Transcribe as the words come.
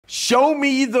Show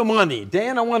me the money.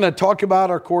 Dan, I want to talk about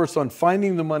our course on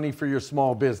finding the money for your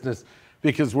small business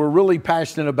because we're really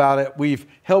passionate about it. We've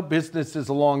helped businesses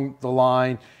along the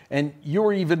line, and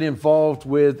you're even involved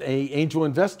with an angel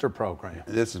investor program.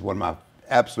 This is one of my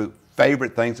absolute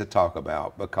favorite things to talk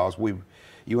about because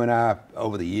you and I,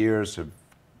 over the years, have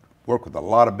worked with a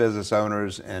lot of business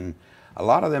owners, and a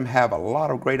lot of them have a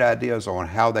lot of great ideas on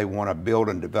how they want to build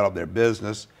and develop their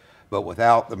business, but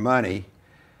without the money,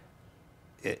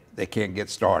 they can't get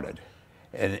started.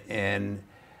 And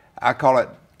I call it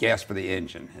gas for the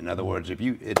engine. In other words,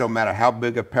 it don't matter how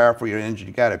big a powerful your engine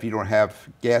you got, if you don't have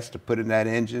gas to put in that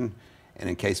engine, and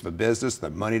in case of a business,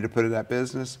 the money to put in that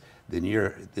business, then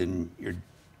you're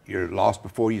lost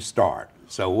before you start.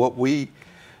 So what we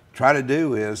try to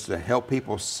do is to help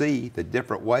people see the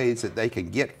different ways that they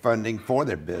can get funding for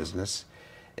their business.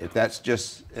 If that's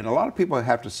just, and a lot of people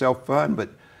have to self-fund, but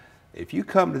if you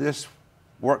come to this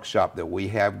workshop that we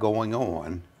have going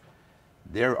on,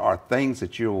 there are things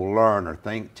that you will learn or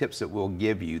tips that we'll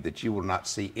give you that you will not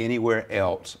see anywhere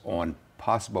else on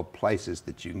possible places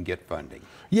that you can get funding.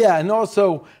 Yeah, and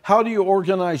also, how do you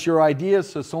organize your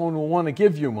ideas so someone will want to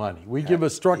give you money? We give a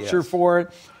structure for it.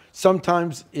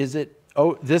 Sometimes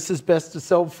this is best to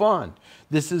self-fund.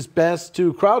 This is best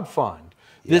to crowdfund.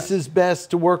 This is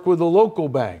best to work with a local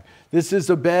bank. This is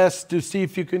the best to see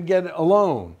if you can get a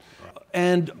loan.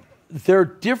 And there are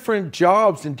different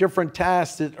jobs and different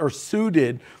tasks that are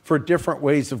suited for different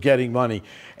ways of getting money.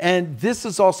 And this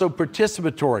is also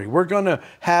participatory. We're going to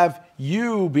have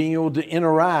you being able to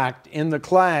interact in the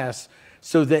class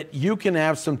so that you can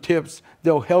have some tips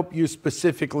that'll help you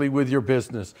specifically with your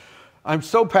business. I'm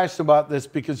so passionate about this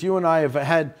because you and I have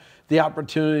had the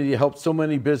opportunity to help so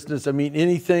many businesses. I mean,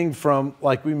 anything from,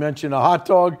 like we mentioned, a hot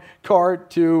dog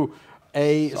cart to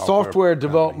a software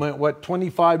development,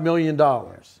 $25 million,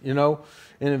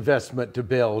 in investment to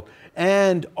build.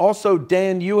 And also,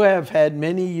 Dan, you have had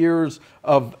many years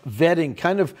of vetting,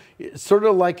 kind of sort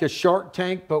of like a Shark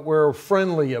Tank, but we're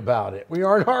friendly about it. We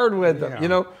aren't hard with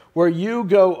them, where you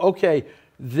go, okay,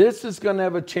 this is going to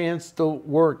have a chance to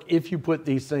work if you put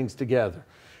these things together.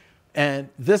 And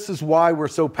this is why we're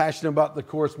so passionate about the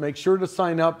course. Make sure to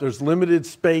sign up. There's limited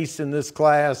space in this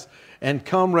class, and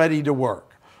come ready to work.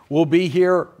 We'll be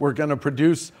here. We're going to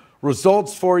produce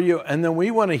results for you, and then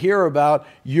we want to hear about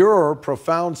your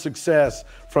profound success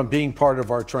from being part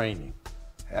of our training.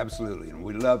 Absolutely, and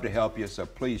we'd love to help you, so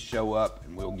please show up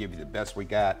and we'll give you the best we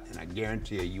got, and I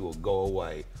guarantee you will go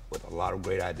away with a lot of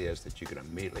great ideas that you can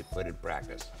immediately put in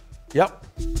practice. Yep.